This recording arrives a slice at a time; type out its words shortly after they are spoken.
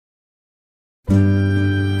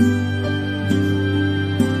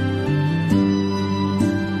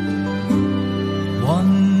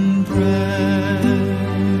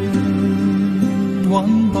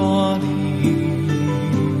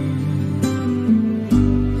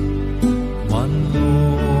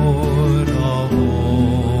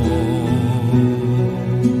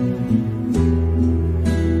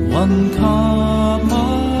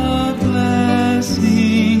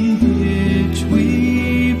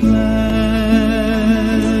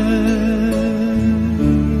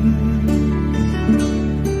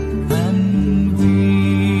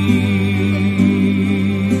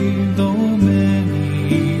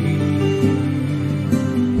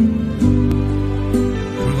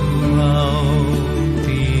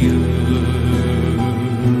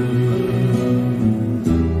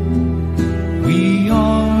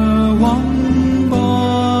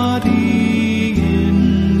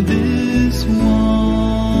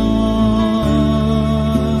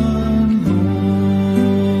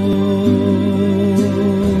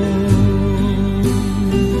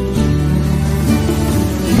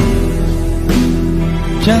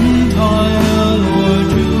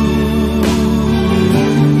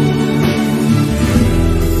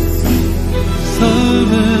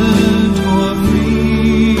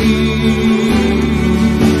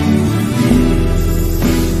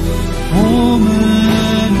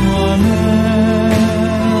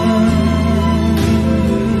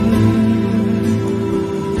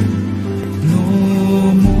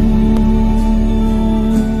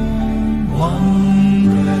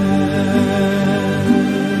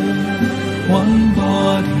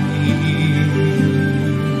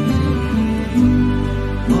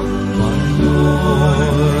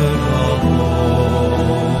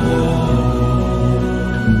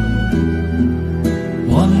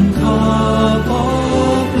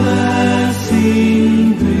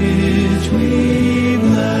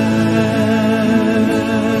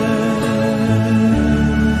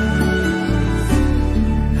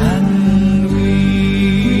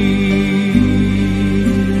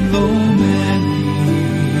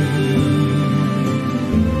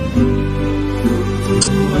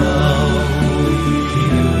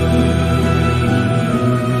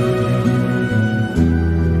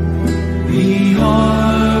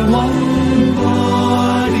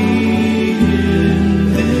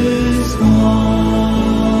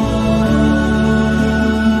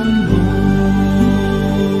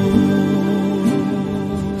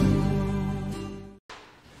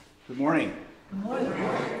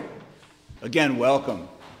welcome.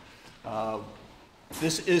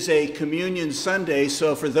 This is a Communion Sunday,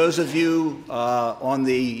 so for those of you on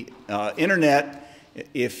the internet,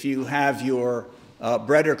 if you have your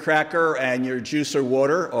bread or cracker and your juice or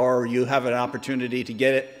water, or you have an opportunity to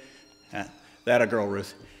get it, that a girl,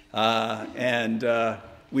 Ruth, and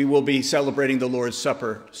we will be celebrating the Lord's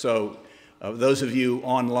Supper, so those of you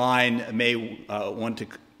online may want to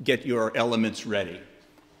get your elements ready.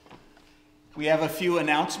 We have a few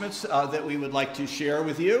announcements that we would like to share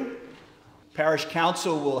with you. Parish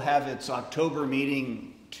Council will have its October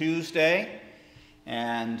meeting Tuesday,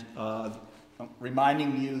 and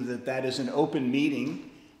reminding you that that is an open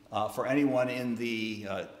meeting for anyone in the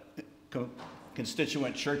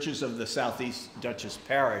constituent churches of the Southeast Dutchess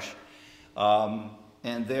Parish.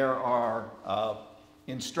 And there are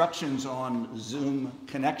instructions on Zoom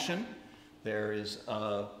connection. There is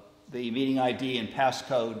the meeting ID and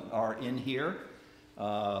passcode are in here.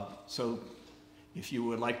 So if you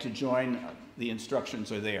would like to join, the instructions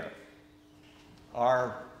are there.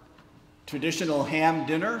 Our traditional ham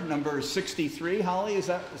dinner, number 63, Holly, is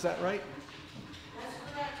that right?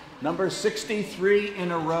 That's correct. Number 63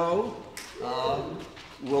 in a row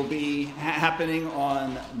will be happening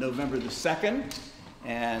on November the 2nd,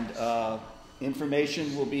 and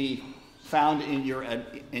information will be found in your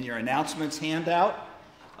announcements handout.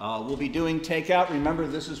 We'll be doing takeout. Remember,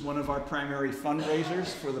 this is one of our primary fundraisers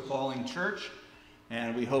for the Pauling Church,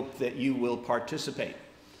 and we hope that you will participate.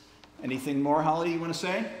 Anything more, Holly, you want to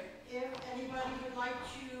say? If anybody would like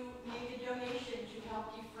to make a donation to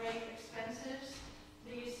help defray expenses,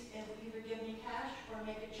 please either give me cash or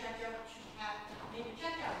make a check out to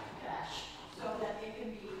cash so that it can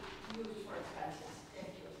be used for expenses.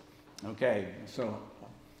 Thank you. Okay, so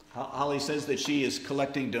Holly says that she is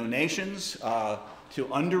collecting donations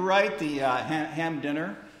to underwrite the ham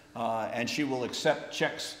dinner, and she will accept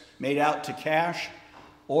checks made out to cash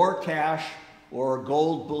or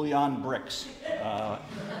gold bullion bricks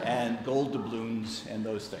and gold doubloons and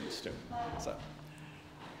those things too. So,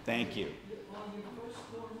 thank you.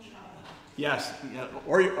 Yes,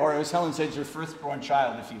 or as Helen said, your firstborn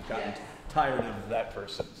child if you've gotten tired of that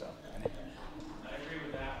person. So, I agree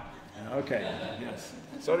with that one. Okay, yes.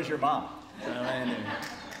 So does your mom.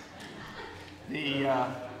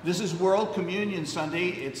 This is World Communion Sunday.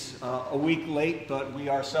 It's a week late, but we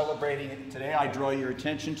are celebrating it today. I draw your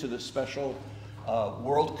attention to the special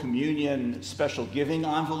World Communion special giving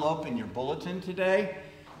envelope in your bulletin today.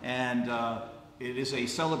 And it is a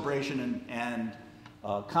celebration and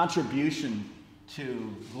contribution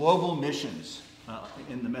to global missions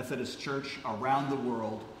in the Methodist Church around the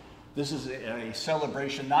world. This is a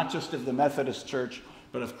celebration not just of the Methodist Church,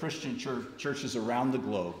 but of Christian churches around the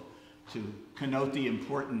globe, to connote the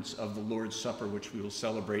importance of the Lord's Supper, which we will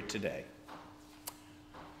celebrate today.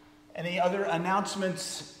 Any other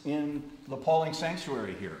announcements in the Pauling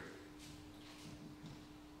Sanctuary here?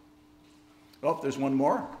 Oh, there's one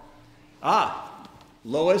more.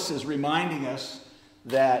 Lois is reminding us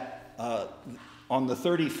that on the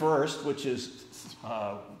 31st, which is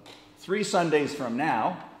 3 Sundays from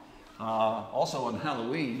now, also on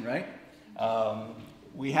Halloween, right?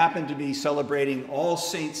 We happen to be celebrating All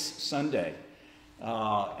Saints Sunday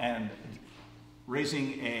and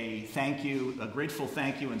raising a grateful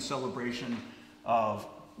thank you and celebration of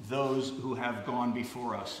those who have gone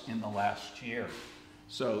before us in the last year.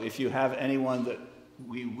 So if you have anyone that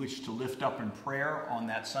we wish to lift up in prayer on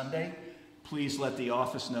that Sunday, please let the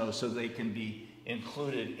office know so they can be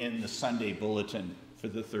included in the Sunday bulletin for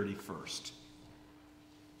the 31st.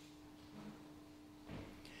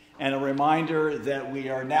 And a reminder that we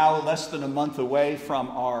are now less than a month away from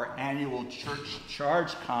our annual Church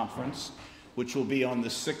Charge Conference, which will be on the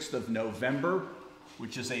 6th of November,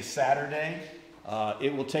 which is a Saturday.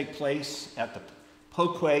 It will take place at the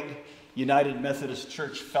Poqueg United Methodist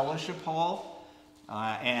Church Fellowship Hall,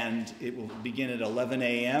 and it will begin at 11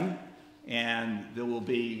 a.m., and there will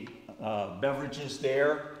be beverages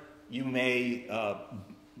there. You may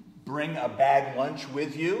bring a bag lunch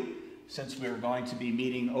with you, since we're going to be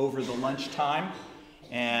meeting over the lunchtime.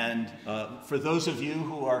 And for those of you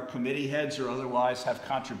who are committee heads or otherwise have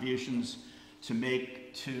contributions to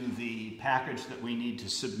make to the package that we need to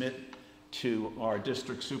submit to our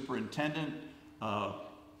district superintendent,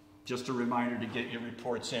 just a reminder to get your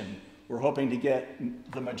reports in. We're hoping to get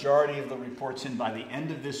the majority of the reports in by the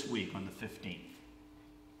end of this week on the 15th.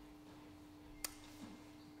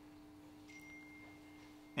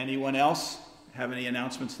 Anyone else have any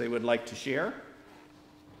announcements they would like to share?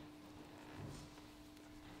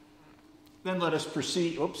 Then let us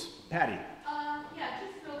proceed. Oops, Patty. Yeah,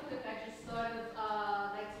 just real quick, I just thought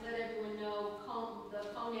of like to let everyone know the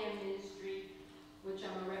Conan Ministry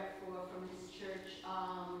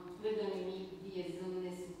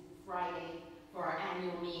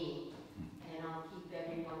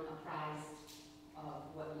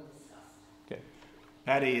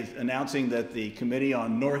Patty is announcing that the Committee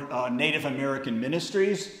on Native American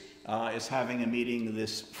Ministries is having a meeting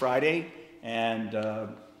this Friday, and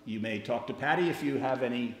you may talk to Patty if you have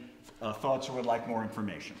any thoughts or would like more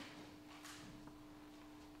information.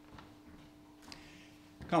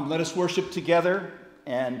 Come, let us worship together,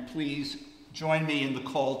 and please join me in the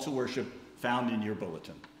call to worship found in your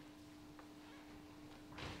bulletin.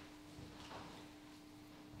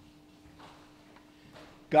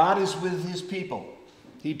 God is with his people.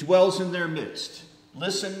 He dwells in their midst.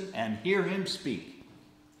 Listen and hear him speak.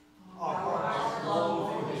 Our hearts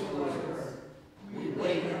long for his word. We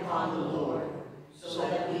wait upon the Lord, so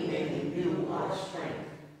that we may renew our strength.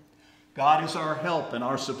 God is our help and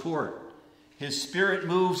our support. His Spirit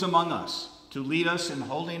moves among us to lead us in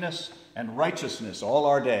holiness and righteousness all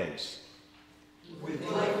our days. With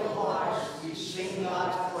grateful hearts we sing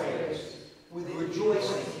God's praise. With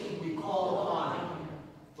rejoicing we call upon him.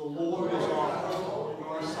 The Lord is our hope and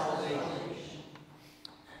our salvation.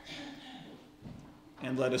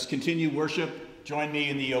 And let us continue worship. Join me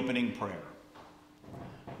in the opening prayer.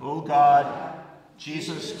 O God,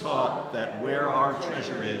 Jesus taught that where our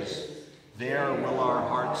treasure is, there will our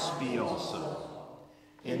hearts be also.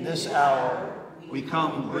 In this hour, we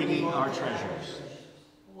come bringing our treasures,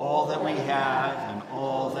 all that we have and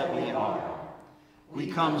all that we are. We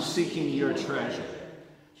come seeking your treasure,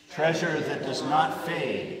 treasure that does not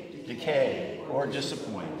fade, decay, or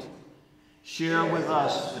disappoint. Share with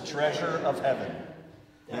us the treasure of heaven,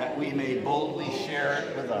 that we may boldly share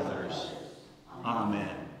it with others.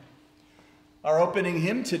 Amen. Our opening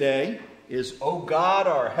hymn today is O God,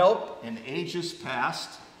 our help in ages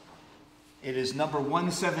past. It is number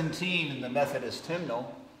 117 in the Methodist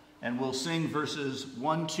hymnal, and we'll sing verses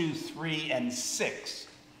 1, 2, 3, and 6.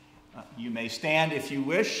 You may stand if you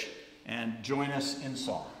wish and join us in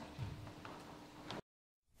song.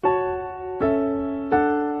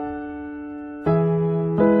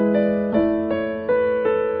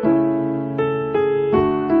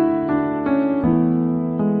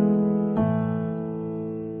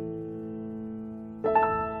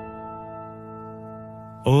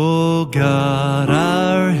 O God,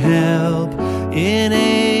 our help in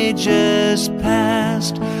ages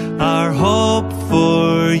past, our hope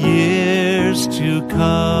for years to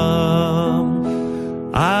come,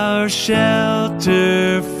 our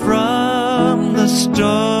shelter from the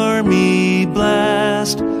stormy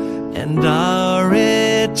blast, and our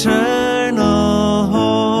eternal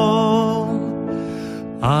home.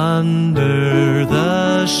 Under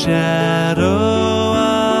the shadow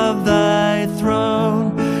of thy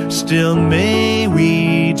throne, still may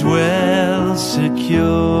we dwell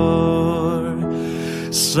secure.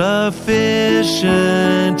 Sufficient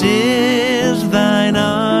is thine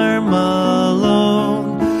arm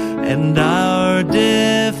alone, and our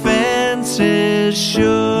defense is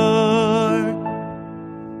sure.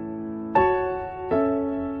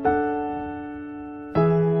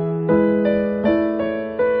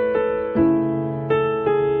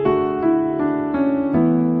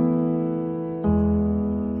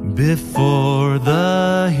 Before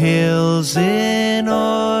the hills in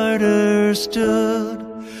order stood,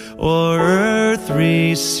 or earth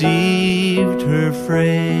received her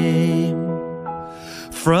frame,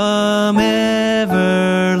 from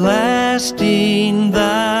everlasting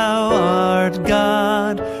thou art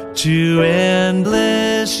God, to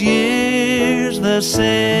endless years the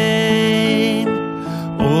same.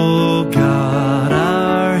 O God,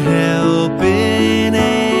 our help in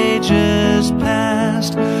ages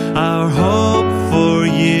past, our hope for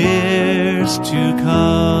years to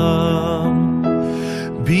come.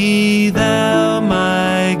 Be thou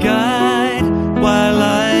my guide while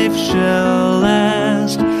life shall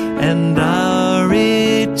last, and our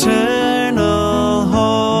eternal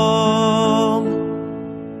home.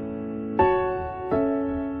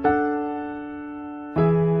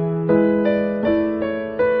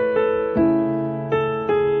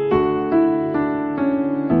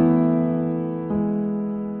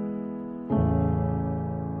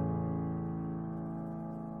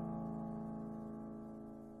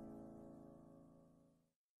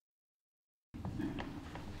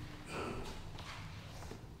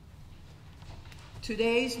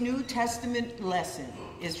 Today's New Testament lesson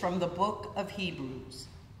is from the book of Hebrews.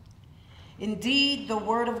 Indeed, the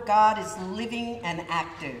word of God is living and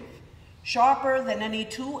active, sharper than any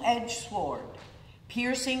two-edged sword,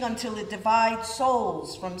 piercing until it divides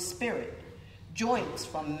souls from spirit, joints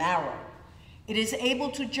from marrow. It is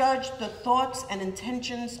able to judge the thoughts and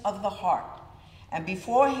intentions of the heart, and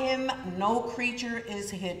before him no creature is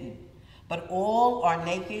hidden, but all are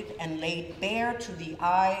naked and laid bare to the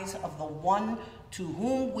eyes of the one to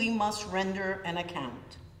whom we must render an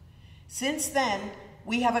account. Since then,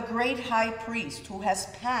 we have a great high priest who has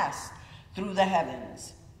passed through the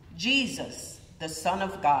heavens, Jesus, the Son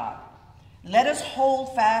of God. Let us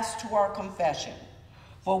hold fast to our confession,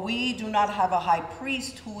 for we do not have a high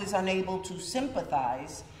priest who is unable to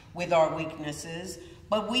sympathize with our weaknesses,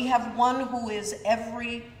 but we have one who is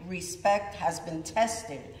every respect has been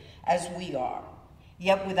tested as we are,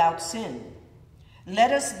 yet without sin.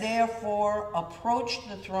 Let us therefore approach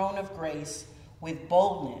the throne of grace with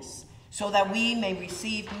boldness, so that we may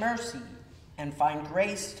receive mercy and find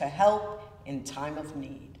grace to help in time of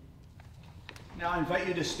need. Now I invite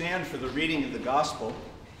you to stand for the reading of the gospel.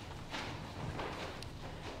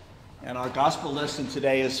 And our gospel lesson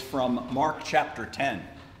today is from Mark chapter 10.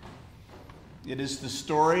 It is the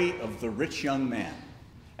story of the rich young man.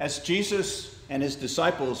 As Jesus and his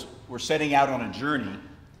disciples were setting out on a journey,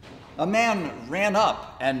 a man ran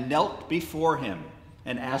up and knelt before him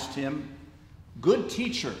and asked him, "Good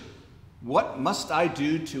teacher, what must I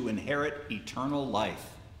do to inherit eternal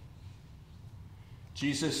life?"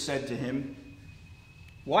 Jesus said to him,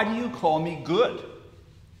 "Why do you call me good?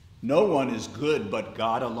 No one is good but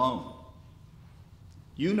God alone.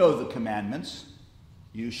 You know the commandments.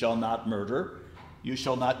 You shall not murder. You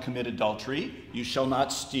shall not commit adultery. You shall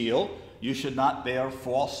not steal. You should not bear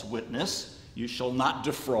false witness. You shall not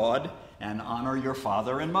defraud, and honor your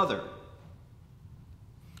father and mother."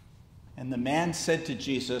 And the man said to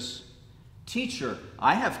Jesus, "Teacher,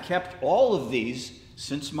 I have kept all of these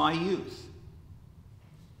since my youth."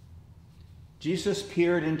 Jesus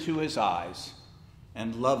peered into his eyes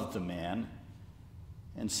and loved the man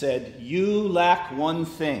and said, "You lack one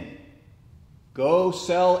thing. Go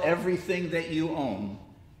sell everything that you own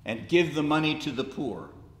and give the money to the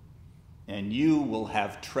poor, and you will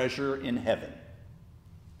have treasure in heaven.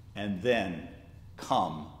 And then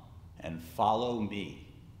come and follow me."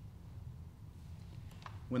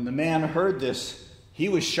 When the man heard this, he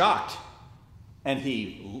was shocked, and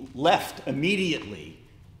he left immediately,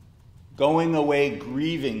 going away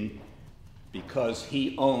grieving because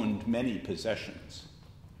he owned many possessions.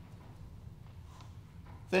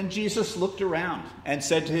 Then Jesus looked around and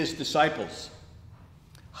said to his disciples,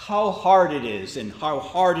 "How hard it is and how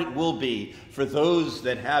hard it will be for those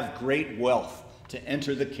that have great wealth to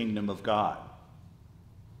enter the kingdom of God."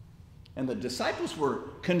 And the disciples were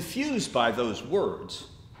confused by those words.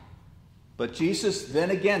 But Jesus then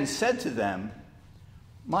again said to them,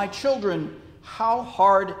 "My children, how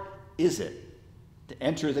hard is it to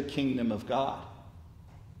enter the kingdom of God?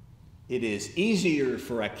 It is easier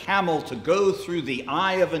for a camel to go through the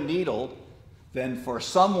eye of a needle than for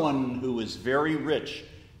someone who is very rich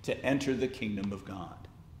to enter the kingdom of God."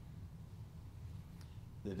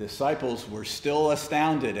 The disciples were still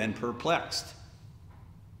astounded and perplexed.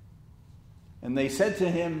 And they said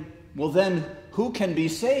to him, "Well then, who can be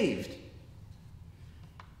saved?"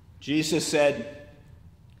 Jesus said,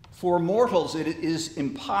 "For mortals it is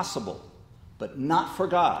impossible, but not for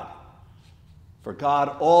God. For God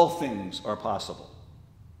all things are possible."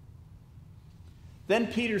 Then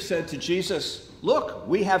Peter said to Jesus, "Look,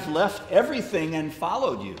 we have left everything and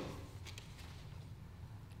followed you."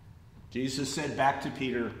 Jesus said back to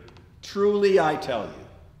Peter, "Truly I tell you,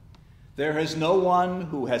 there is no one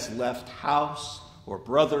who has left house or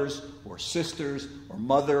brothers or sisters or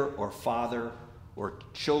mother or father or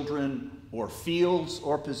children or fields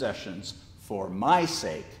or possessions for my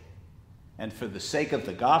sake and for the sake of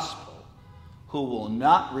the gospel, who will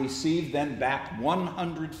not receive them back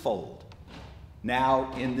 100-fold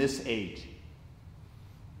now in this age.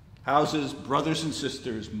 Houses, brothers and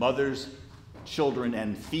sisters, mothers, children,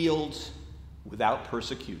 and fields without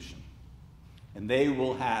persecution. And they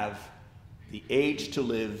will have the age to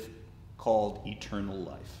live called eternal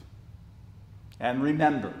life. And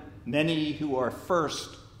remember, many who are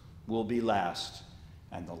first will be last,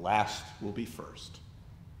 and the last will be first."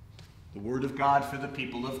 The word of God for the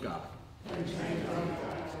people of God.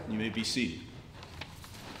 You may be seated.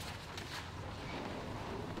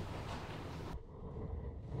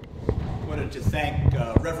 I wanted to thank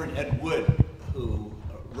Reverend Ed Wood, who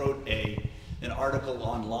wrote an article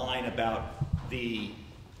online about the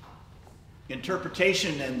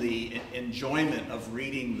interpretation and the enjoyment of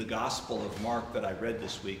reading the Gospel of Mark that I read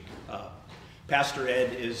this week. Pastor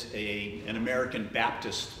Ed is an American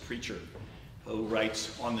Baptist preacher who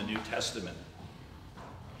writes on the New Testament.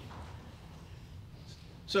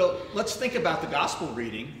 So let's think about the gospel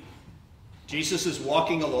reading. Jesus is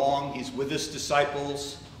walking along, he's with his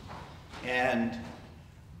disciples, and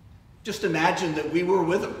just imagine that we were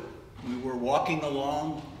with him. We were walking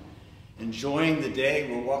along, enjoying the day.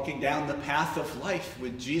 We're walking down the path of life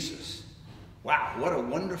with Jesus. Wow, what a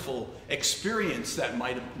wonderful experience that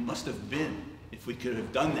must have been if we could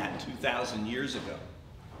have done that 2,000 years ago.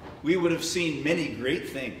 We would have seen many great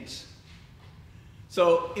things.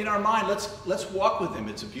 So in our mind, let's walk with him.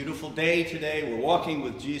 It's a beautiful day today. We're walking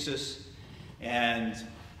with Jesus, and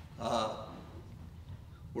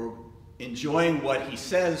we're enjoying what he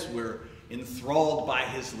says. We're enthralled by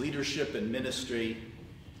his leadership and ministry.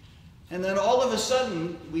 And then all of a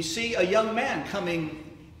sudden, we see a young man coming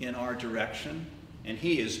in our direction, and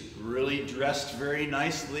he is really dressed very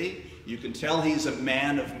nicely. You can tell he's a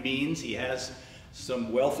man of means. He has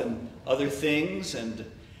some wealth and other things, and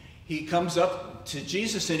he comes up to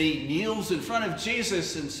Jesus and he kneels in front of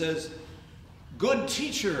Jesus and says, "Good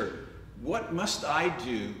teacher, what must I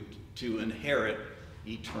do to inherit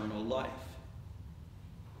eternal life?"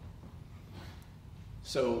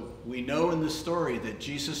 So we know in the story that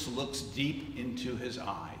Jesus looks deep into his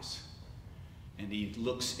eyes, and he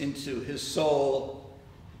looks into his soul,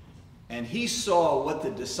 and he saw what the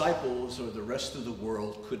disciples or the rest of the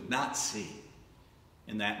world could not see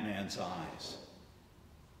in that man's eyes.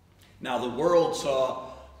 Now the world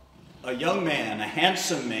saw a young man, a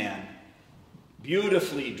handsome man,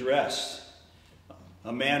 beautifully dressed,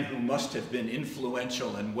 a man who must have been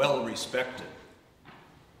influential and well respected.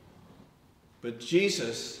 But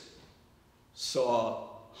Jesus saw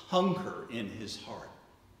hunger in his heart.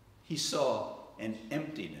 He saw an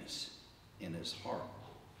emptiness in his heart.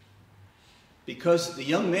 Because the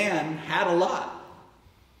young man had a lot,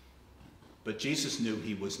 but Jesus knew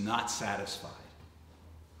he was not satisfied.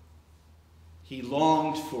 He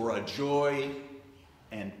longed for a joy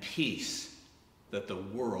and peace that the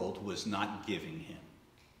world was not giving him.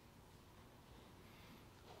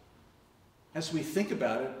 As we think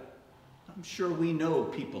about it, I'm sure we know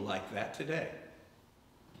people like that today.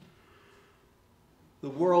 The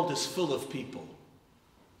world is full of people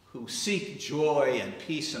who seek joy and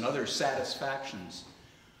peace and other satisfactions,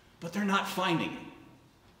 but they're not finding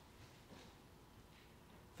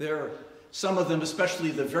it. Some of them,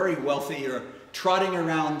 especially the very wealthy, are trotting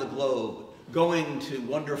around the globe, going to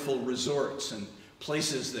wonderful resorts and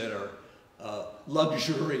places that are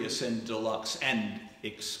luxurious and deluxe and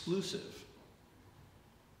exclusive.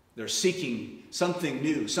 They're seeking something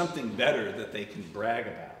new, something better that they can brag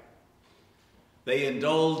about. They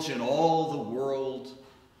indulge in all the world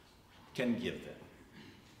can give them,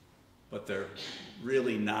 but they're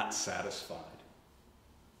really not satisfied.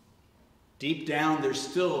 Deep down, there's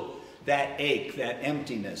still that ache, that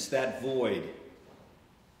emptiness, that void,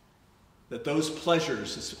 that those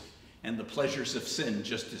pleasures and the pleasures of sin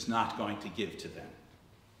just is not going to give to them.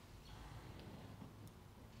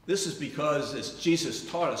 This is because, as Jesus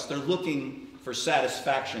taught us, they're looking for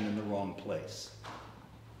satisfaction in the wrong place.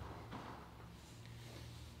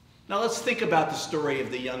 Now let's think about the story of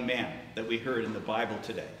the young man that we heard in the Bible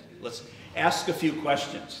today. Let's ask a few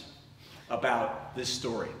questions about this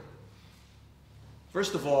story.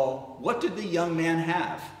 First of all, what did the young man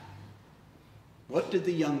have? What did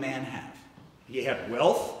the young man have? He had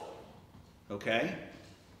wealth, okay?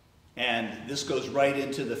 And this goes right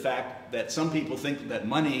into the fact that some people think that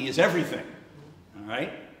money is everything, all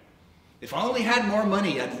right? If I only had more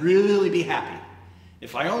money, I'd really be happy.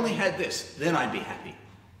 If I only had this, then I'd be happy.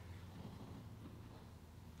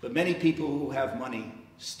 But many people who have money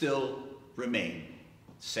still remain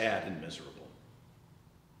sad and miserable.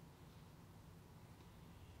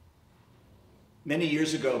 Many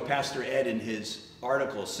years ago, Pastor Ed, in his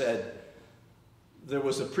article, said there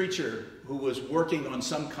was a preacher who was working on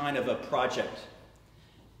some kind of a project,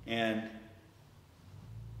 and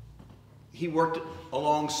he worked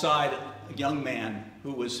alongside a young man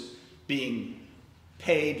who was being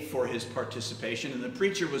paid for his participation, and the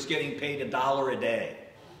preacher was getting paid $1 a day.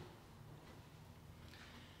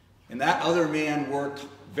 And that other man worked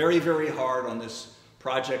very, very hard on this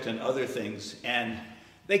project and other things, and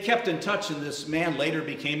they kept in touch, and this man later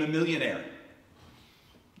became a millionaire.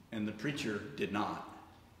 And the preacher did not.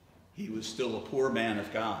 He was still a poor man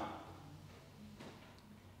of God.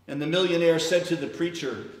 And the millionaire said to the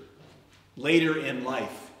preacher later in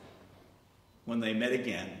life, when they met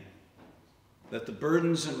again, that the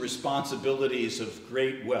burdens and responsibilities of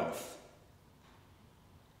great wealth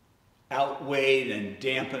outweighed and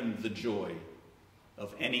dampened the joy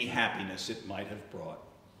of any happiness it might have brought.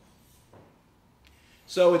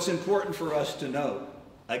 So it's important for us to know,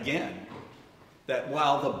 again, that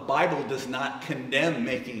while the Bible does not condemn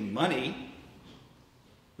making money,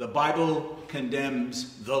 the Bible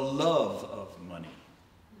condemns the love of money.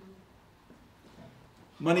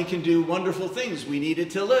 Money can do wonderful things. We need it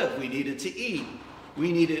to live. We need it to eat.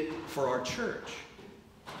 We need it for our church.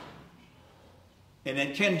 And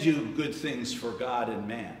it can do good things for God and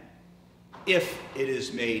man if it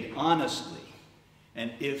is made honestly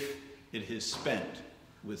and if it is spent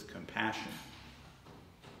with compassion.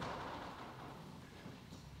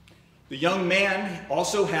 The young man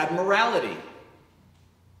also had morality.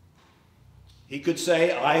 He could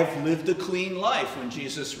say, I have lived a clean life, when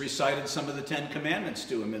Jesus recited some of the 10 Commandments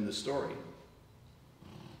to him in the story.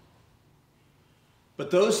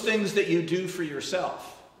 But those things that you do for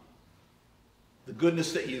yourself, the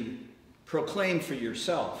goodness that you proclaim for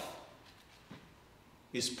yourself,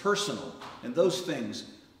 is personal, and those things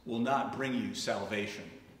will not bring you salvation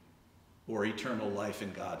or eternal life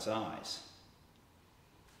in God's eyes.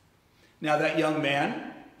 Now, that young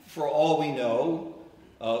man, for all we know,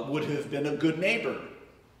 would have been a good neighbor.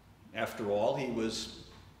 After all, he was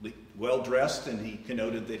well-dressed, and he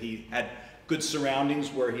connoted that he had good surroundings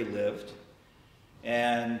where he lived.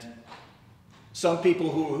 And some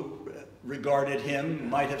people who regarded him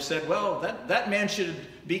might have said, well, that man should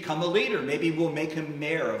become a leader. Maybe we'll make him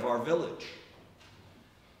mayor of our village.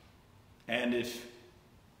 And if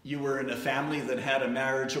you were in a family that had a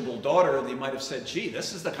marriageable daughter, they might have said, gee,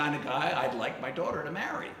 this is the kind of guy I'd like my daughter to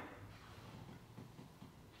marry.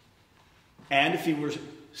 And if he were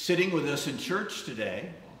sitting with us in church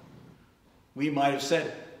today, we might have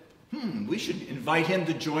said, we should invite him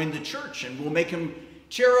to join the church, and we'll make him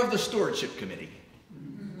chair of the stewardship committee.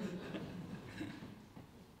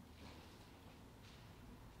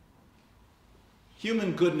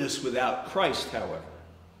 Human goodness without Christ, however,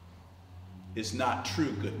 is not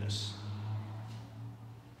true goodness.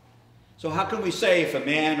 So how can we say if a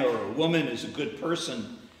man or a woman is a good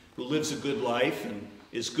person who lives a good life and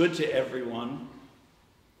is good to everyone,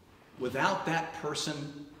 without that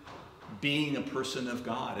person being a person of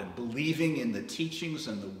God and believing in the teachings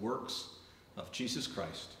and the works of Jesus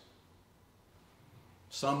Christ?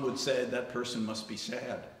 Some would say that person must be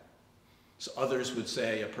sad. So others would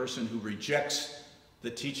say a person who rejects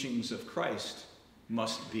the teachings of Christ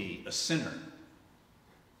must be a sinner.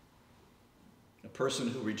 A person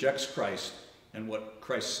who rejects Christ and what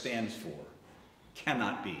Christ stands for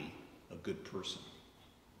cannot be a good person.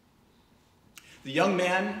 The young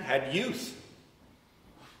man had youth.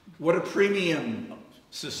 What a premium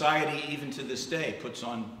society, even to this day, puts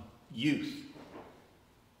on youth.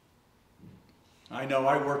 I know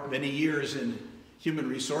I worked many years in human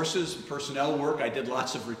resources, personnel work. I did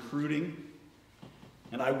lots of recruiting.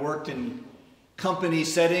 And I worked in company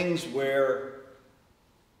settings where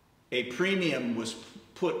a premium was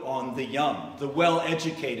put on the young, the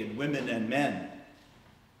well-educated women and men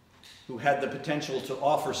who had the potential to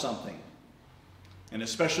offer something. And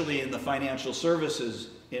especially in the financial services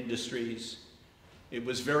industries, it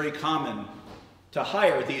was very common to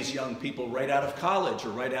hire these young people right out of college or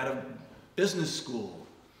right out of business school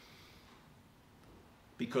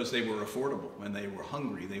because they were affordable and they were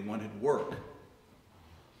hungry, they wanted work.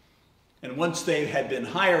 And once they had been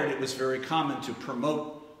hired, it was very common to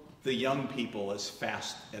promote the young people as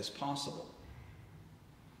fast as possible.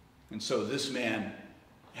 And so this man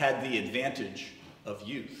had the advantage of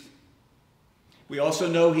youth. We also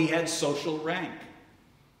know he had social rank.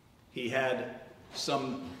 He had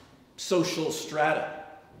some social strata.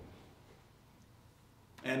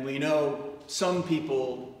 And we know some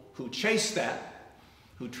people who chase that,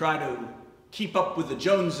 who try to keep up with the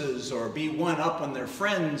Joneses or be one up on their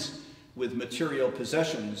friends with material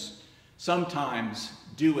possessions, sometimes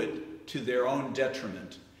do it to their own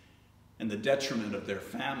detriment and the detriment of their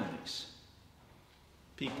families.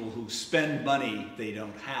 People who spend money they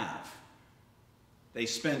don't have. They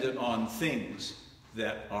spend it on things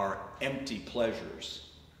that are empty pleasures.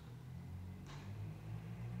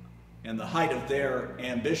 And the height of their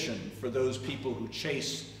ambition for those people who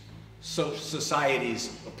chase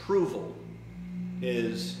society's approval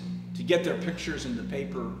is to get their pictures in the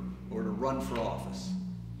paper or to run for office,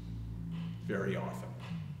 very often.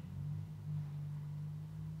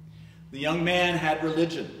 The young man had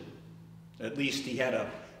religion. At least he had a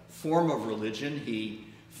form of religion. He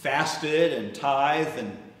fasted and tithed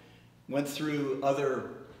and went through other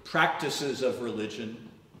practices of religion.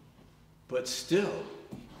 But still,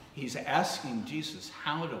 he's asking Jesus,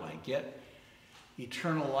 how do I get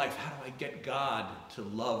eternal life? How do I get God to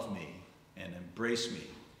love me and embrace me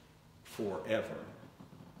forever?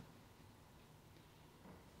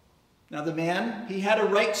 Now the man, he had a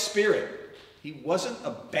right spirit. He wasn't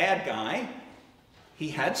a bad guy. He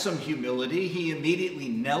had some humility. He immediately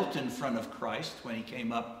knelt in front of Christ when he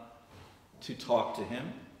came up to talk to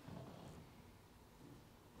him.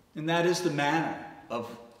 And that is the manner of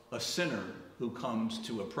a sinner who comes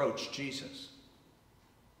to approach Jesus.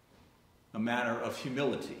 A manner of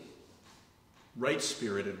humility. right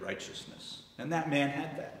spirit and righteousness. And that man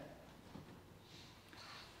had that.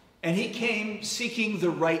 And he came seeking the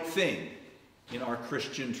right thing in our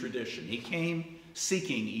Christian tradition. He came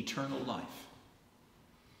seeking eternal life.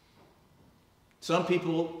 Some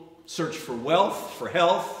people search for wealth, for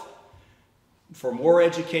health, for more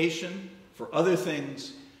education, for other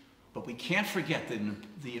things, but we can't forget that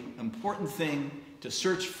the important thing to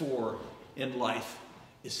search for in life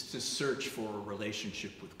is to search for a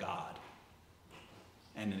relationship with God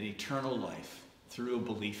and an eternal life through a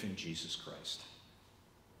belief in Jesus Christ.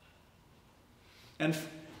 And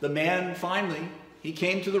the man finally, he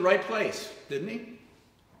came to the right place, didn't he?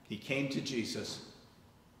 He came to Jesus.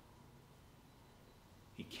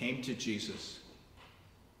 He came to Jesus.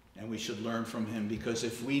 And we should learn from him, because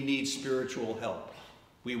if we need spiritual help,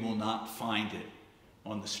 we will not find it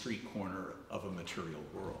on the street corner of a material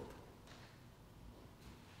world.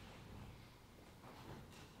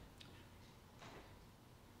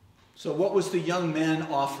 So what was the young man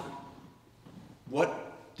offered?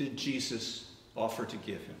 What did Jesus offer to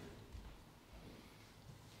give him?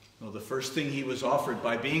 Well, the first thing he was offered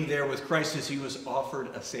by being there with Christ is he was offered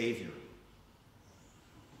a Savior.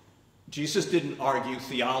 Jesus didn't argue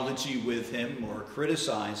theology with him or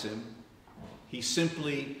criticize him. He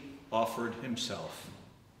simply offered himself.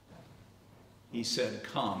 He said,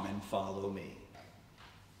 "Come and follow me."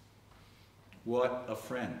 What a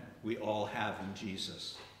friend we all have in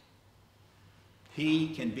Jesus.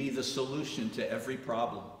 He can be the solution to every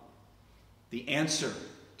problem, the answer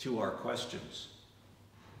to our questions,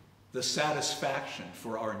 the satisfaction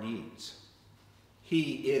for our needs.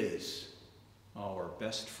 He is our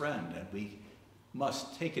best friend, and we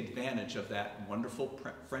must take advantage of that wonderful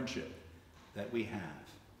friendship that we have.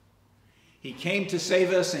 He came to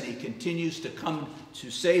save us, and he continues to come to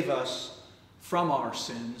save us from our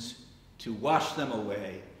sins, to wash them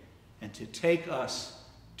away, and to take us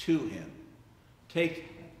to him, take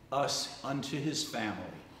us unto his family,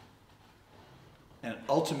 and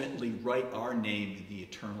ultimately write our name in the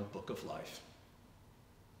eternal book of life.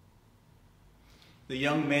 The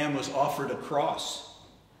young man was offered a cross.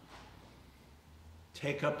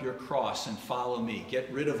 Take up your cross and follow me. Get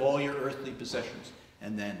rid of all your earthly possessions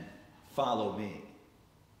and then follow me.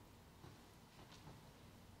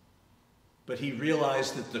 But he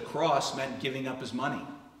realized that the cross meant giving up his money.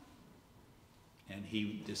 And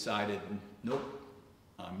he decided, nope,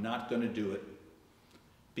 I'm not going to do it,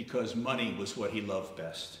 because money was what he loved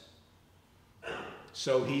best.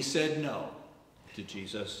 So he said no to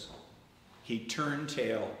Jesus. He turned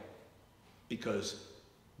tail because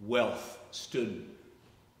wealth stood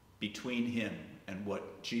between him and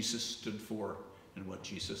what Jesus stood for and what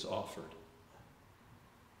Jesus offered.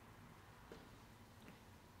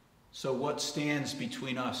 So what stands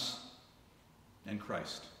between us and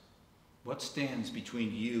Christ? What stands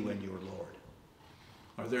between you and your Lord?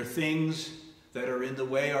 Are there things that are in the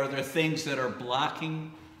way? Are there things that are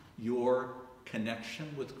blocking your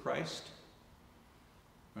connection with Christ?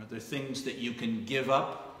 Are there things that you can give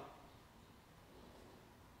up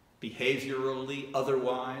behaviorally,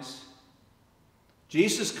 otherwise?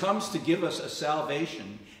 Jesus comes to give us a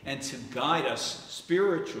salvation and to guide us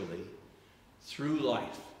spiritually through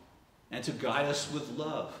life and to guide us with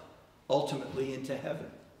love, ultimately into heaven.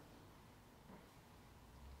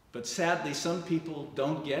 But sadly, some people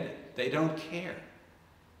don't get it. They don't care.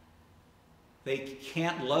 They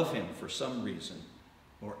can't love him for some reason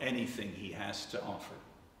or anything he has to offer,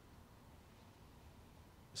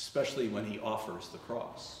 especially when he offers the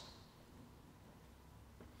cross.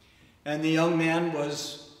 And the young man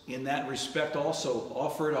was, in that respect, also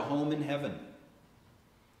offered a home in heaven.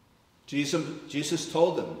 Jesus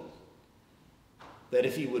told him that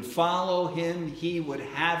if he would follow him, he would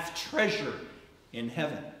have treasure in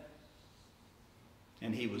heaven.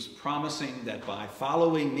 And he was promising that by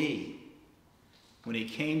following me, when he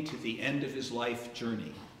came to the end of his life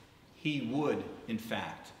journey, he would, in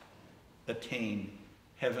fact, attain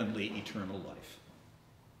heavenly eternal life.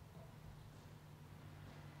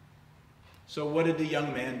 So what did the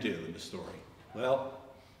young man do in the story? Well,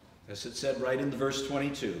 as it said right in verse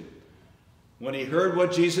 22, when he heard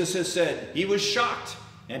what Jesus had said, he was shocked,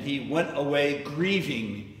 and he went away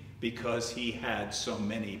grieving because he had so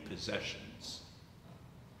many possessions.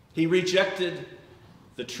 He rejected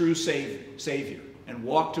the true Savior and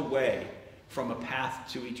walked away from a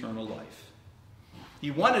path to eternal life.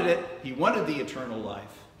 He wanted it. He wanted the eternal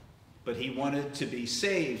life, but he wanted to be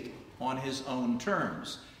saved on his own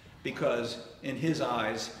terms, because in his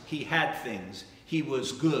eyes, he had things. He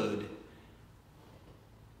was good.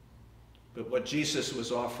 But what Jesus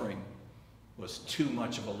was offering was too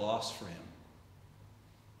much of a loss for him.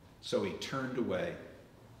 So he turned away,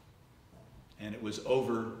 and it was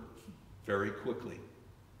over very quickly.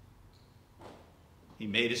 He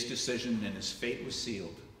made his decision, and his fate was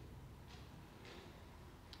sealed.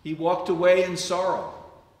 He walked away in sorrow.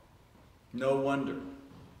 No wonder.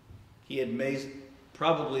 He had made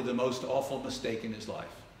probably the most awful mistake in his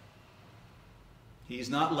life. He's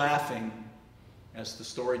not laughing, as the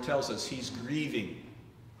story tells us. He's grieving,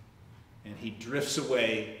 and he drifts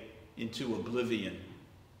away into oblivion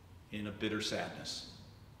in a bitter sadness.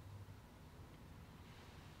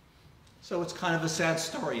 So it's kind of a sad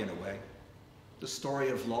story in a way. The story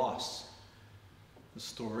of loss. The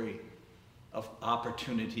story of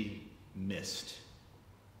opportunity missed.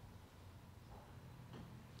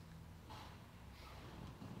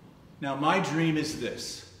 Now, my dream is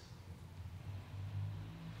this.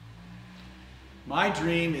 My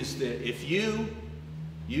dream is that if you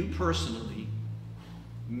personally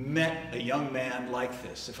met a young man like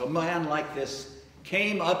this, if a man like this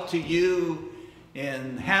came up to you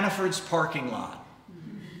in Hannaford's parking lot,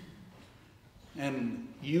 and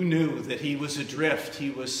you knew that he was adrift, he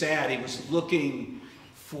was sad, he was looking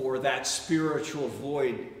for that spiritual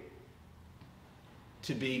void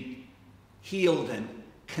to be healed and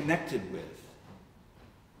connected with,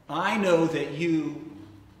 I know that you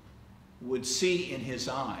would see in his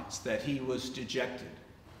eyes that he was dejected.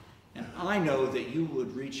 And I know that you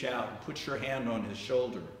would reach out and put your hand on his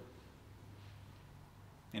shoulder.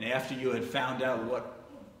 And after you had found out what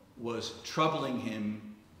was troubling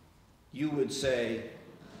him, you would say,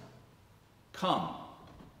 "Come,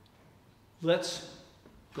 let's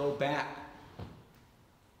go back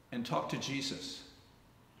and talk to Jesus.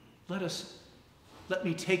 Let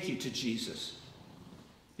me take you to Jesus,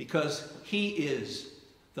 because he is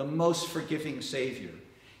the most forgiving Savior.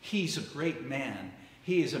 He's a great man.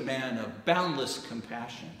 He is a man of boundless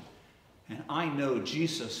compassion. And I know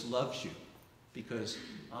Jesus loves you because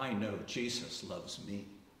I know Jesus loves me.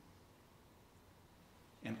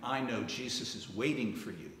 And I know Jesus is waiting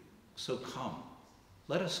for you. So come,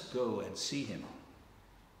 let us go and see him.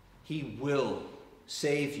 He will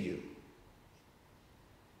save you,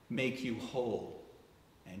 make you whole,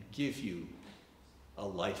 and give you a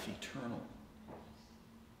life eternal."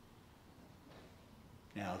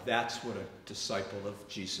 Now, that's what a disciple of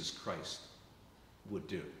Jesus Christ would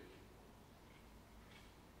do.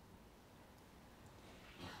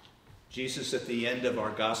 Jesus, at the end of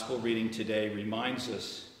our gospel reading today, reminds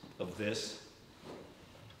us of this.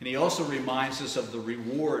 And he also reminds us of the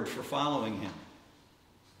reward for following him.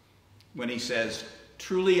 When he says,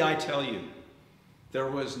 "Truly I tell you,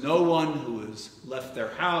 there was no one who has left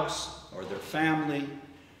their house or their family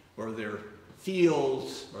or their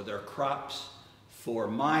fields or their crops for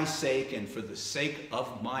my sake and for the sake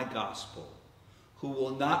of my gospel, who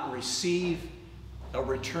will not receive a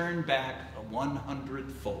return back a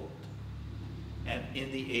 100-fold, and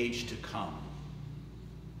in the age to come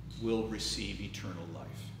will receive eternal life."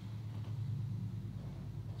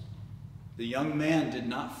 The young man did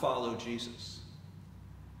not follow Jesus.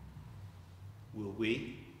 Will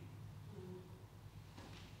we?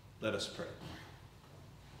 Let us pray.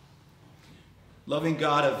 Loving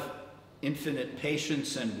God of infinite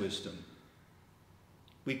patience and wisdom,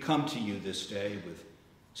 we come to you this day with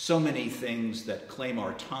so many things that claim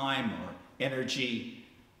our time, our energy,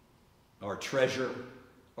 our treasure,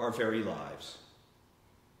 our very lives.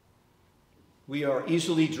 We are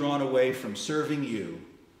easily drawn away from serving you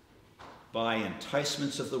by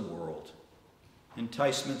enticements of the world,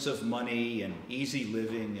 enticements of money and easy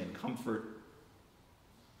living and comfort.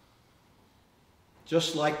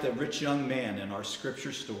 Just like the rich young man in our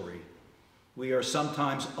scripture story, we are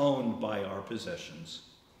sometimes owned by our possessions,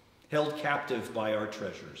 held captive by our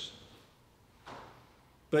treasures.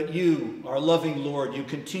 But you, our loving Lord, you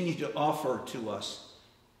continue to offer to us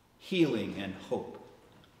healing and hope.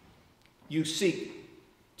 You seek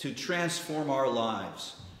to transform our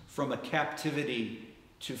lives from a captivity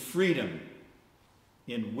to freedom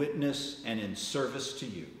in witness and in service to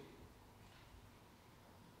you.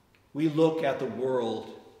 We look at the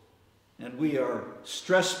world and we are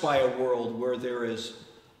stressed by a world where there is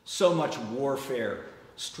so much warfare,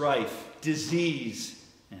 strife, disease,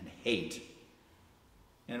 and hate.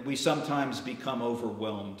 And we sometimes become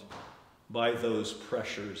overwhelmed by those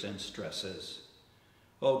pressures and stresses.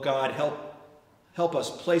 Oh God, help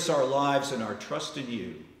us place our lives and our trust in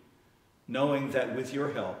you, knowing that with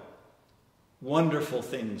your help, wonderful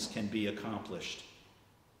things can be accomplished,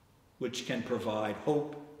 which can provide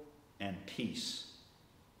hope and peace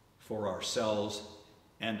for ourselves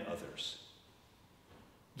and others.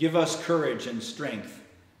 Give us courage and strength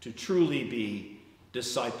to truly be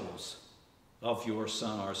disciples of your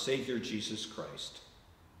Son, our Savior, Jesus Christ.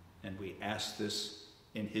 And we ask this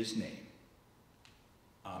in his name.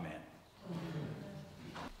 Amen.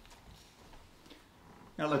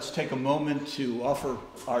 Now let's take a moment to offer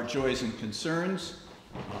our joys and concerns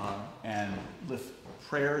and lift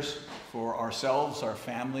prayers for ourselves, our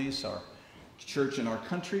families, our church, and our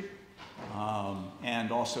country,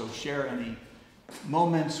 and also share any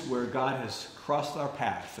moments where God has crossed our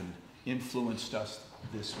path and influenced us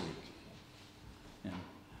this week. And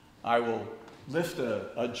I will lift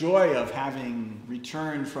a joy of having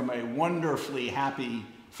returned from a wonderfully happy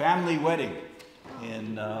family wedding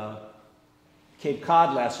in Cape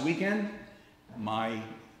Cod last weekend. My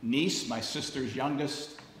niece, my sister's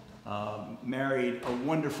youngest, married a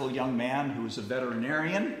wonderful young man who is a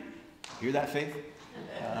veterinarian. Hear that, Faith?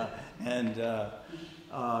 And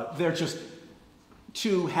they're just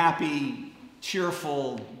two happy,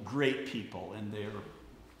 cheerful, great people, and they're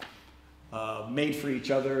made for each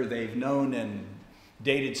other. They've known and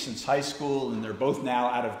dated since high school, and they're both now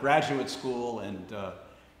out of graduate school and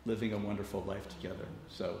living a wonderful life together.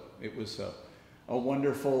 So it was a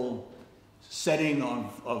wonderful setting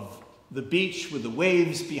of the beach with the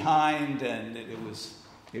waves behind, and it was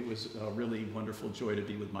a really wonderful joy to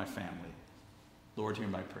be with my family. Lord, hear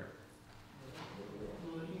my prayer.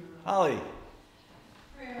 Holly.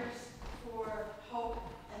 Prayers for hope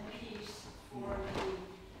and peace for the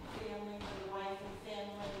family, for the wife and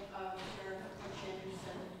family of Sheriff Butch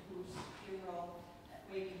Anderson, whose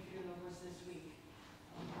wake and funeral was this week.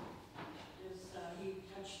 He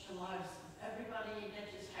touched the lives of everybody in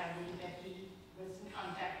Dutchess County that he was in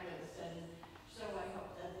contact with, and so I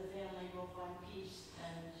hope that the family will find peace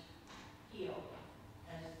and heal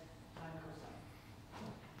as time goes on.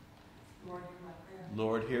 Lord, hear my prayer.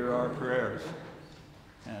 Lord, hear our prayers.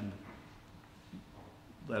 And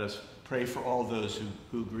let us pray for all those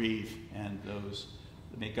who grieve, and those,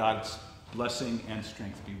 may God's blessing and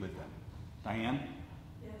strength be with them. Diane?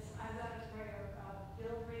 Yes, I'd like to pray.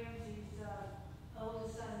 Bill Ramsey's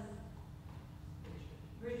oldest son,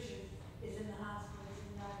 Richard, is in the hospital. He's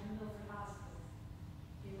in Milford Hospital.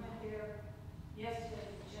 He went there yesterday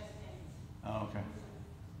with chest pains. Oh,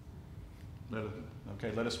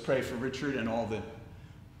 okay. Let us pray for Richard and all the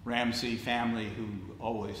Ramsey family who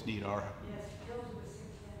always need our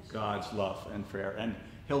God's love and prayer. And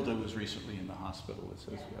Hilda was recently in the hospital as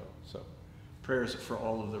well. So prayers for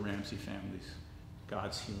all of the Ramsey families.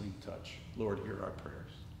 God's healing touch. Lord, hear our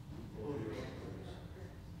prayers.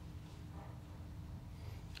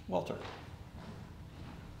 Walter.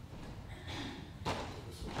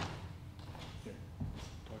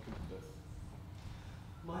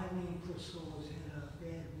 Mylene Prisco has had a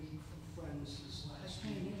bad week from friends this last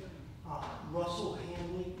week. Russell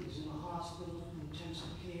Hanley is in the hospital in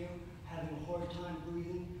intensive care, having a hard time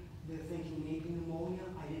breathing. They're thinking maybe pneumonia.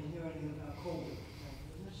 I didn't hear anything about COVID, thank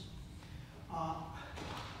goodness.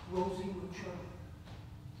 Rosie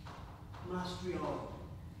Mastriano,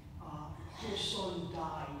 her son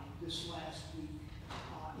died this last week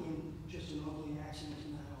in just an ugly accident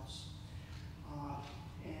in the house.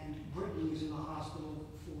 And Brittany is in the hospital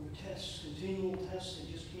for tests, continual tests.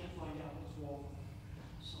 They just can't find out what's wrong.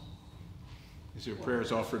 So, Is there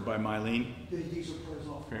prayers offered by Mylene? these are prayers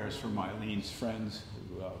offered. Prayers for Mylene's friends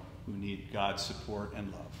who need God's support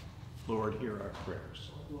and love. Lord, hear our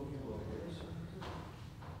prayers.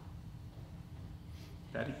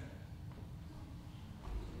 Patty?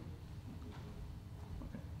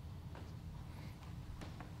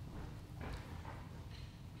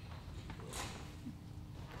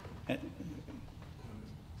 Okay.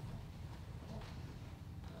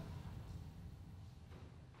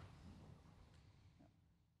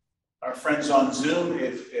 Our friends on Zoom,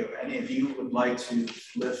 if any of you would like to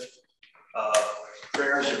lift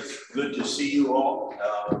prayers, it's good to see you all.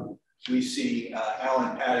 We see Al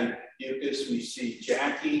and Patty Bucas, we see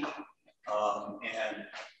Jackie and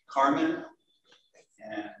Carmen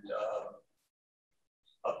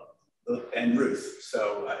and Ruth.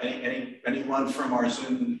 So anyone from our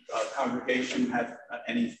Zoom congregation have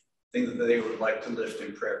anything that they would like to lift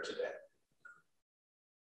in prayer today?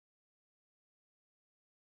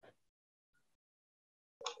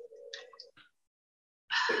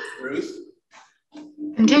 Ruth?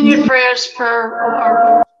 Continued prayers for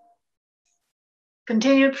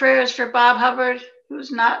Bob Hubbard,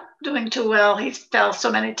 who's not doing too well. He fell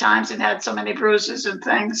so many times and had so many bruises and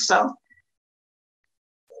things. So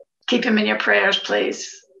keep him in your prayers,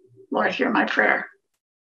 please. Lord, hear my prayer.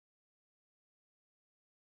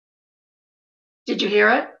 Did you hear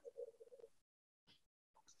it?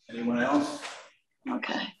 Anyone else?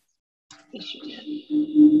 Okay. Yes, you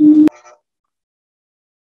did.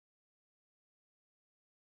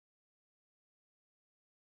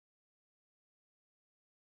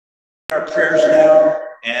 Our prayers now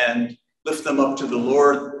and lift them up to the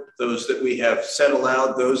Lord, those that we have said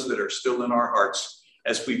aloud, those that are still in our hearts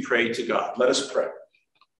as we pray to God. Let us pray.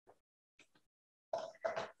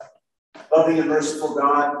 Loving and merciful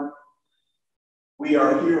God, we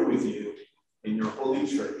are here with you in your holy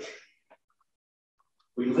church.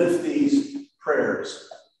 We lift these prayers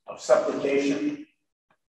of supplication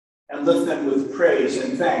and lift them with praise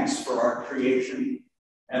and thanks for our creation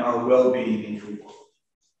and our well-being in your world.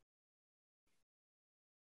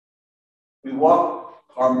 We walk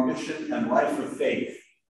our mission and life of faith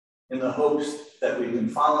in the hopes that we can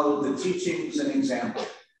follow the teachings and example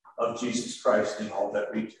of Jesus Christ in all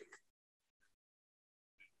that we do.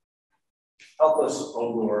 Help us, O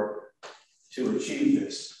Lord, to achieve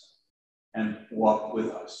this and walk with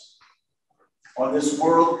us. On this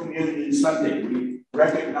World Communion Sunday, we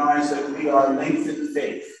recognize that we are linked in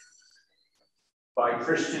faith by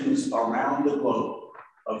Christians around the globe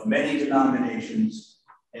of many denominations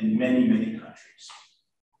in many, many countries.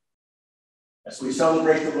 As we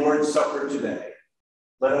celebrate the Lord's Supper today,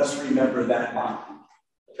 let us remember that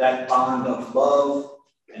bond of love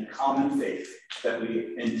and common faith that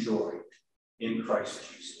we enjoy in Christ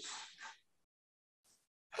Jesus.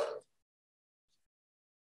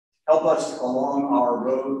 Help us along our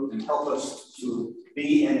road and help us to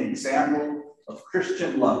be an example of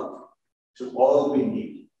Christian love to all we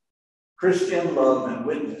meet. Christian love and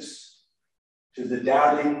witness to the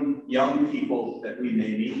doubting young people that we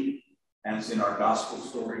may meet, as in our gospel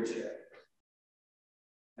story today.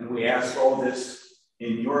 And we ask all this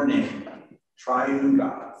in your name, triune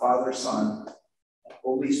God, Father, Son, and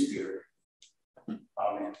Holy Spirit.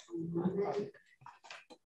 Amen.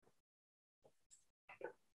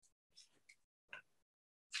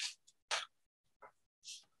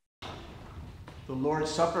 The Lord's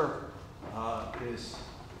Supper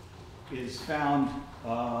is found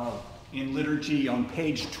in liturgy on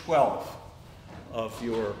page 12 of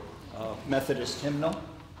your Methodist hymnal,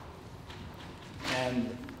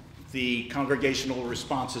 and the congregational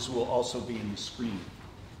responses will also be in the screen.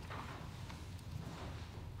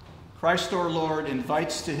 Christ our Lord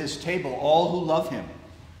invites to his table all who love him,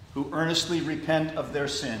 who earnestly repent of their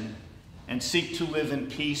sin and seek to live in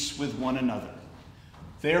peace with one another.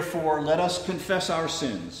 Therefore, let us confess our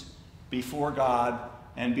sins before God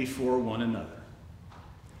and before one another.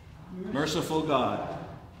 Merciful God,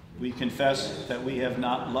 we confess that we have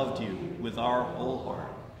not loved you with our whole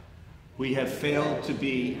heart. We have failed to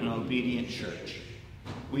be an obedient church.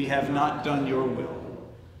 We have not done your will.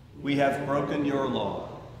 We have broken your law.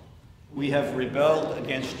 We have rebelled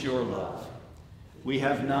against your love. We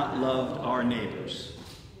have not loved our neighbors,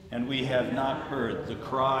 and we have not heard the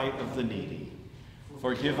cry of the needy.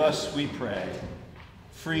 Forgive us, we pray.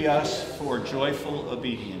 Free us for joyful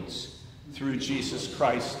obedience through Jesus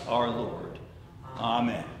Christ our Lord.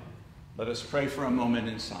 Amen. Let us pray for a moment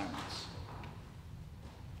in silence.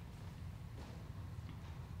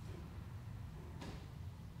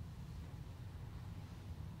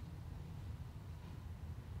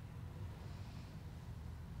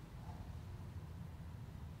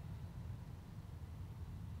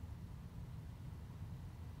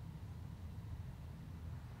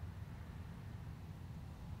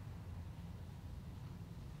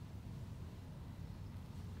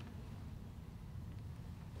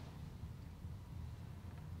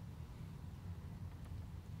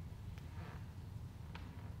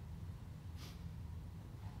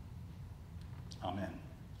 Amen.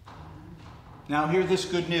 Now hear this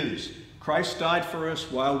good news. Christ died for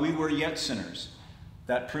us while we were yet sinners.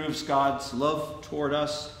 That proves God's love toward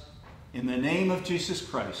us. In the name of Jesus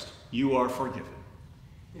Christ, you are forgiven.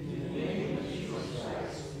 In the name of Jesus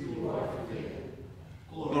Christ, you are forgiven.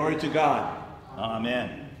 Glory to God.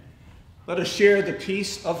 Amen. Let us share the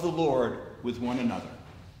peace of the Lord with one another.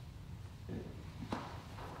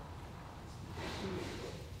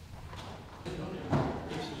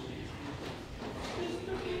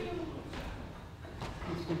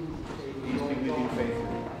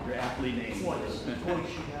 With me.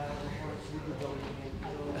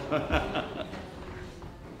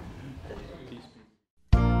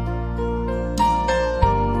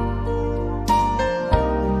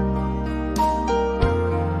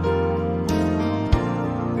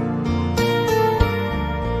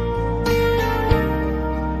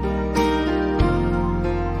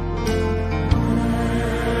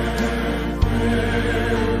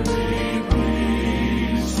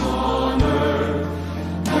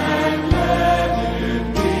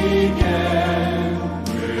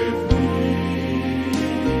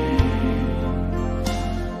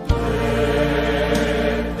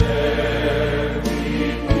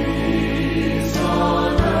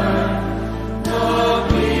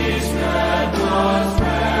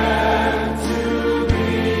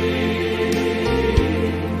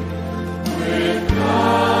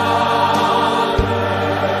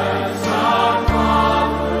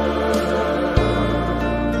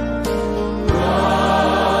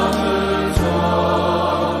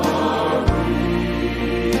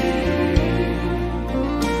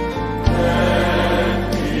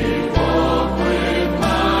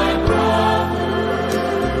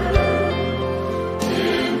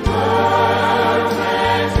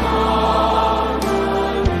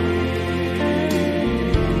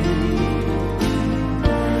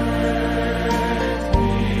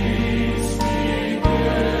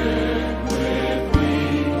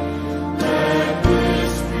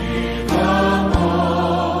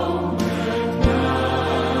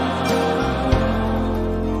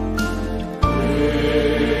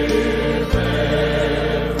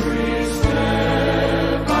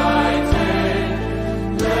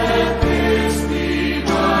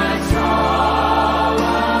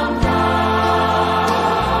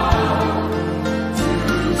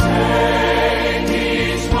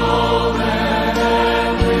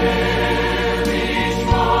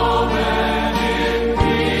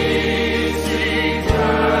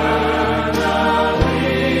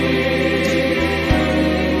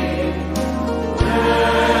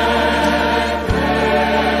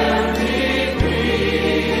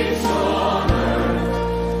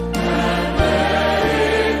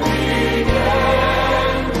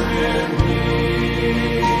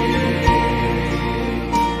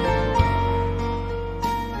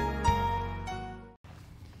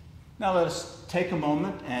 take a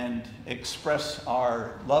moment and express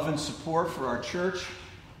our love and support for our church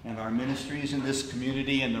and our ministries in this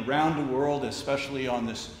community and around the world, especially on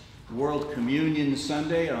this World Communion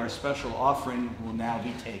Sunday. Our special offering will now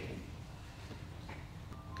be taken.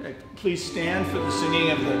 Okay, please stand for the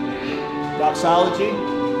singing of the doxology.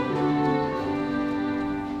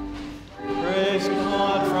 Praise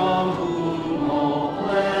God from whom all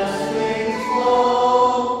blessings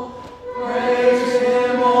flow. Praise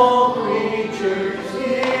Him, all creatures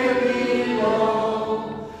here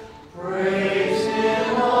below. Praise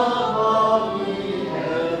Him above the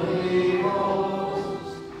heavenly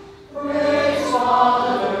hosts. Praise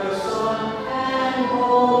Father, Son, and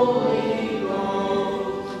Holy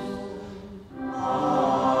Ghost.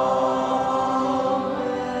 Amen.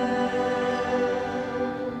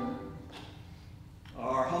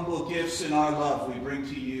 Our humble gifts and our love we bring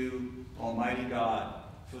to you, Almighty God,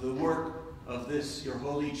 for the work of this, your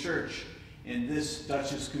holy church, in this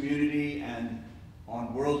Dutchess community and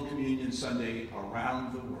on World Communion Sunday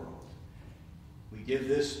around the world. We give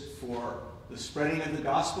this for the spreading of the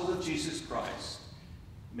gospel of Jesus Christ.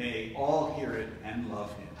 May all hear it and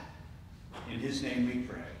love him. In his name we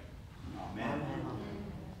pray. Amen. Amen.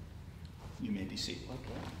 You may be seated.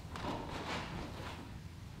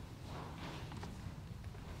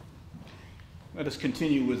 Let us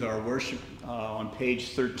continue with our worship on page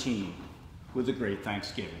 13 with a great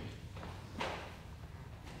thanksgiving.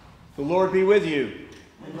 The Lord be with you.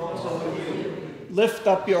 And also with you. Lift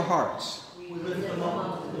up your hearts. We lift them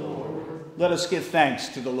up to the Lord. Let us give thanks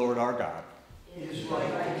to the Lord our God. It is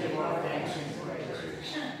right to give our thanks and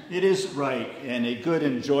praise. It is right and a good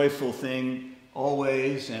and joyful thing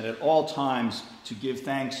always and at all times to give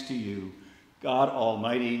thanks to you, God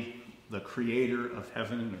Almighty, the creator of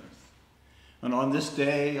heaven and earth. And on this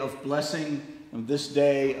day of blessing, on this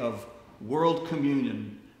day of world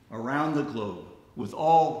communion around the globe, with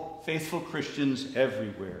all faithful Christians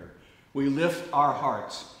everywhere, we lift our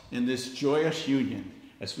hearts in this joyous union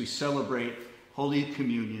as we celebrate Holy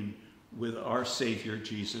Communion with our Savior,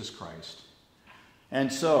 Jesus Christ.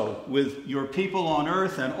 And so, with your people on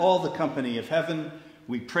earth and all the company of heaven,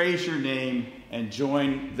 we praise your name and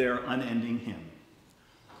join their unending hymn.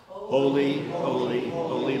 Holy, holy,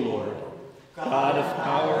 holy Lord, God of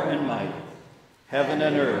power and might, heaven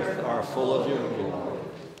and earth are full of your glory.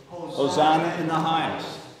 Hosanna in the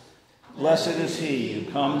highest. Blessed is he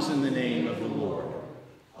who comes in the name of the Lord.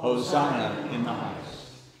 Hosanna in the highest.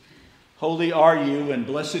 Holy are you, and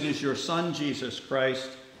blessed is your Son, Jesus Christ.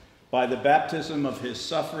 By the baptism of his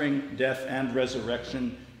suffering, death, and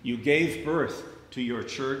resurrection, you gave birth to your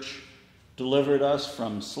church, delivered us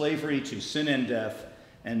from slavery to sin and death,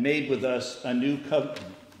 and made with us a new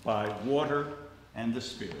covenant by water and the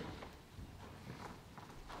Spirit.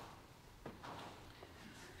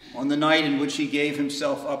 On the night in which he gave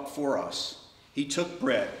himself up for us, he took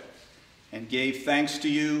bread and gave thanks to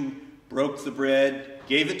you, broke the bread,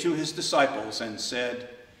 gave it to his disciples, and said,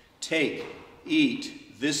 "Take,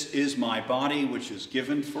 eat, this is my body which is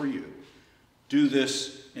given for you. Do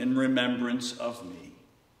this in remembrance of me."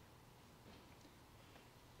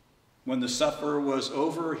 When the supper was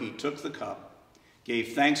over, he took the cup,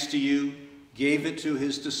 gave thanks to you, gave it to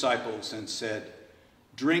his disciples, and said,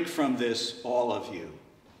 "Drink from this, all of you.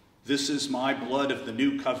 This is my blood of the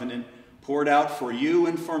new covenant, poured out for you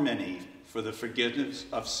and for many for the forgiveness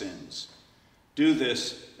of sins. Do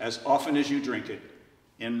this as often as you drink it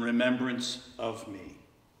in remembrance of me."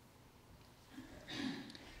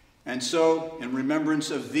 And so, in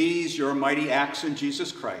remembrance of these, your mighty acts in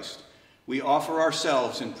Jesus Christ, we offer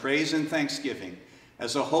ourselves in praise and thanksgiving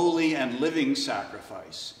as a holy and living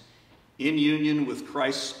sacrifice, in union with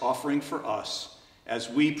Christ's offering for us,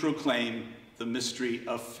 as we proclaim the mystery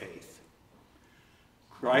of faith.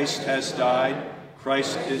 Christ has died,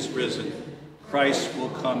 Christ is risen, Christ will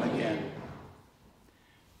come again.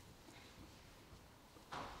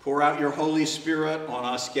 Pour out your Holy Spirit on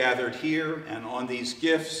us gathered here and on these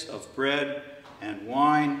gifts of bread and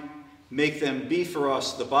wine. Make them be for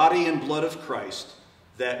us the body and blood of Christ,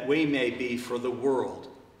 that we may be for the world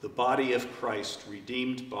the body of Christ,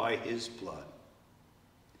 redeemed by his blood.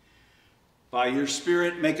 By your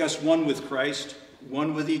Spirit, make us one with Christ,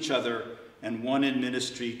 one with each other, and one in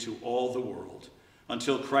ministry to all the world,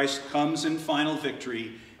 until Christ comes in final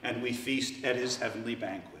victory and we feast at his heavenly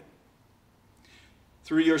banquet.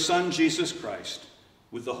 Through your Son, Jesus Christ,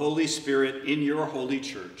 with the Holy Spirit in your holy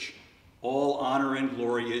church, all honor and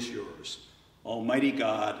glory is yours, Almighty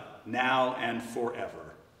God, now and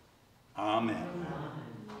forever. Amen. Amen.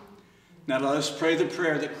 Now let us pray the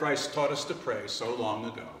prayer that Christ taught us to pray so long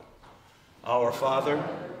ago. Our Father,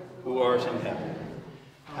 who art in heaven,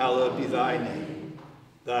 hallowed be thy name.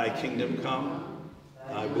 Thy kingdom come,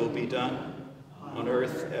 thy will be done, on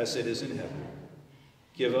earth as it is in heaven.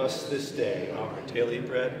 Give us this day our daily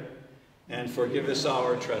bread, and forgive us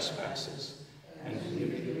our trespasses, and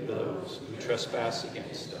forgive those who trespass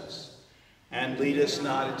against us. And lead us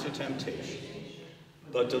not into temptation,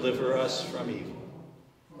 but deliver us from evil.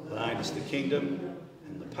 Thine is the kingdom,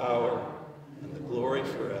 and the power, and the glory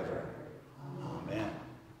forever. Amen.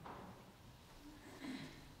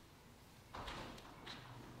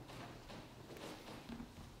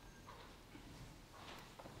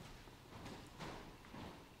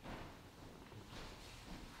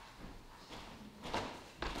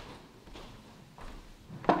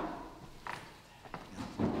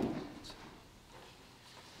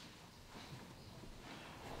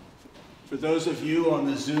 For those of you on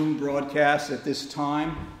the Zoom broadcast at this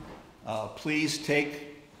time, please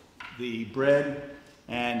take the bread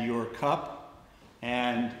and your cup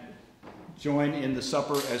and join in the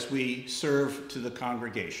supper as we serve to the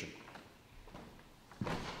congregation.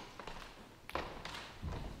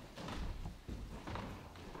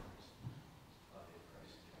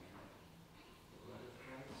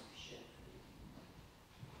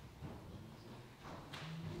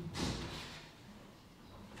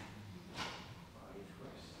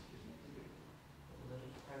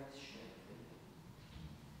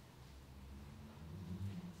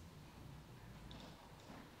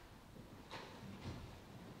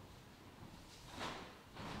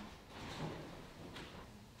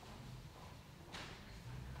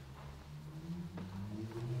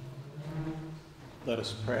 Let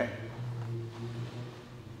us pray.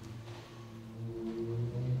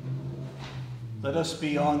 Let us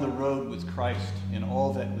be on the road with Christ in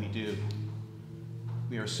all that we do.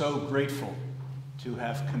 We are so grateful to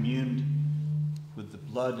have communed with the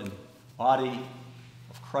blood and body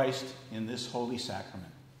of Christ in this holy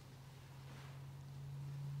sacrament.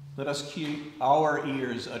 Let us keep our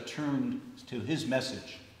ears attuned to his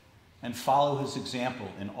message and follow his example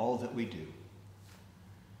in all that we do.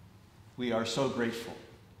 We are so grateful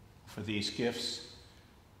for these gifts.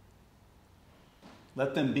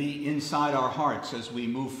 Let them be inside our hearts as we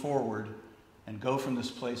move forward and go from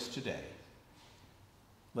this place today.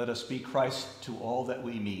 Let us be Christ to all that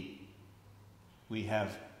we meet. We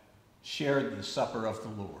have shared the supper of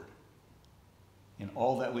the Lord. In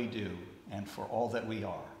all that we do and for all that we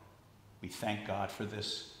are, we thank God for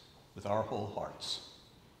this with our whole hearts.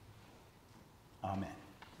 Amen.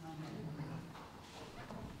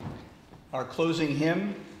 Our closing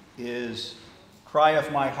hymn is Cry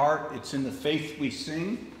of My Heart. It's in the Faith We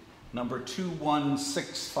Sing, number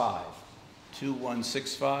 2165.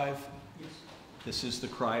 2165. This is the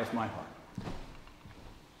Cry of My Heart.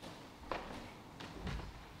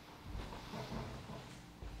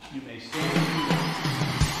 You may stand.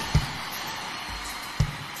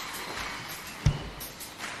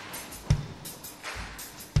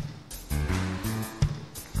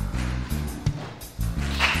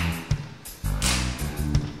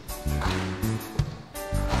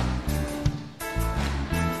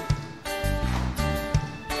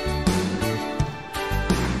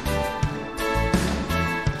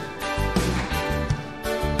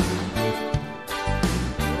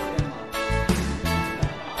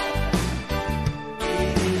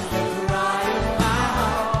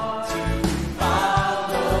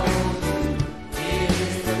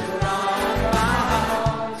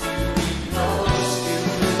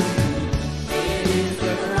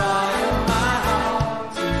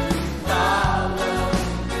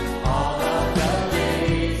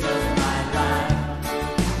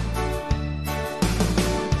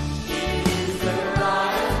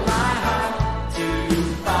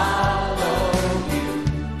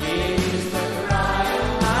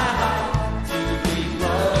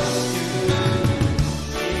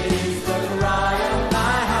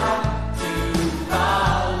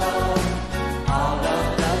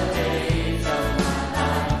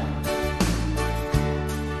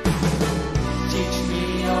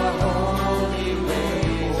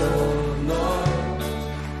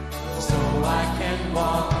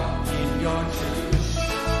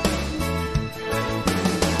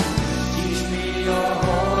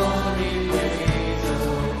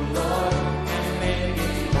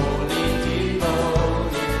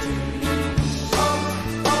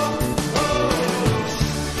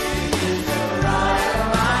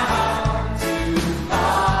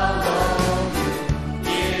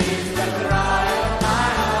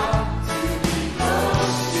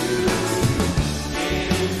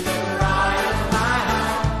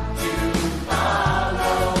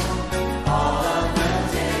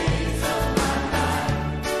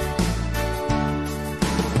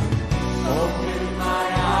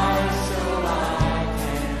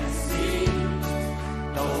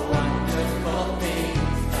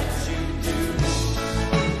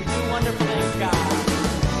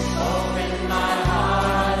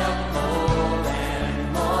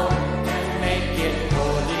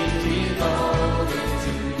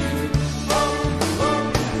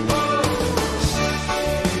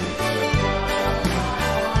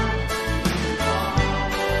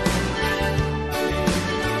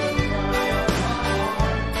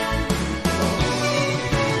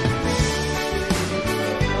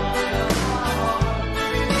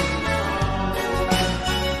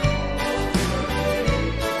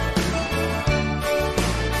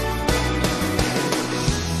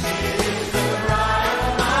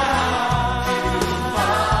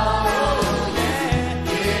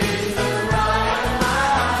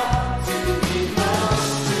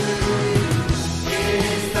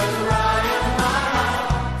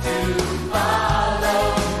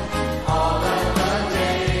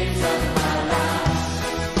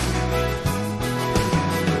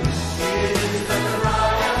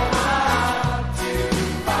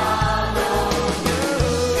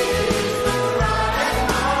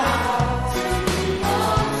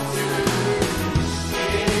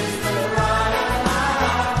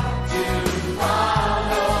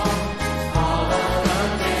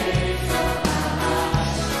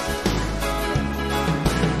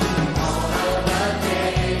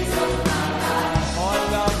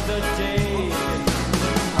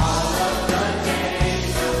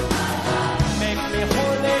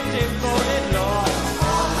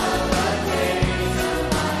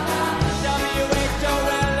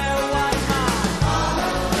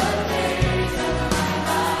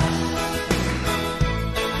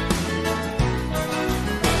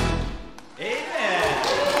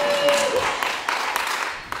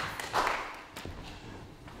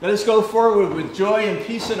 us go forward with joy and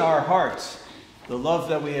peace in our hearts, the love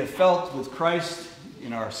that we have felt with Christ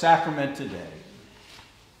in our sacrament today.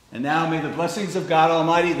 And now may the blessings of God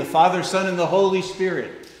Almighty, the Father, Son, and the Holy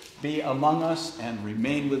Spirit be among us and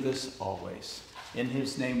remain with us always. In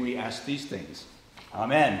his name we ask these things.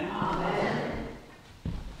 Amen. Amen.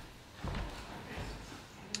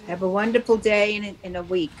 Have a wonderful day in a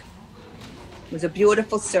week. It was a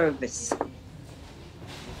beautiful service.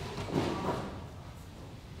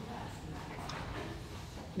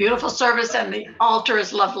 Beautiful service, and the altar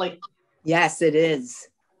is lovely. Yes, it is.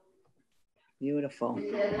 Beautiful. They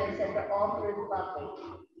said the altar is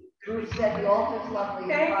lovely. Bruce said the altar is lovely.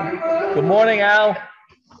 Good morning, Al.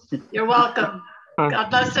 You're welcome. God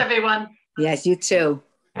bless everyone. Yes, you too.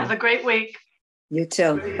 Have a great week. You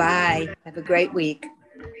too. Bye. Have a great week.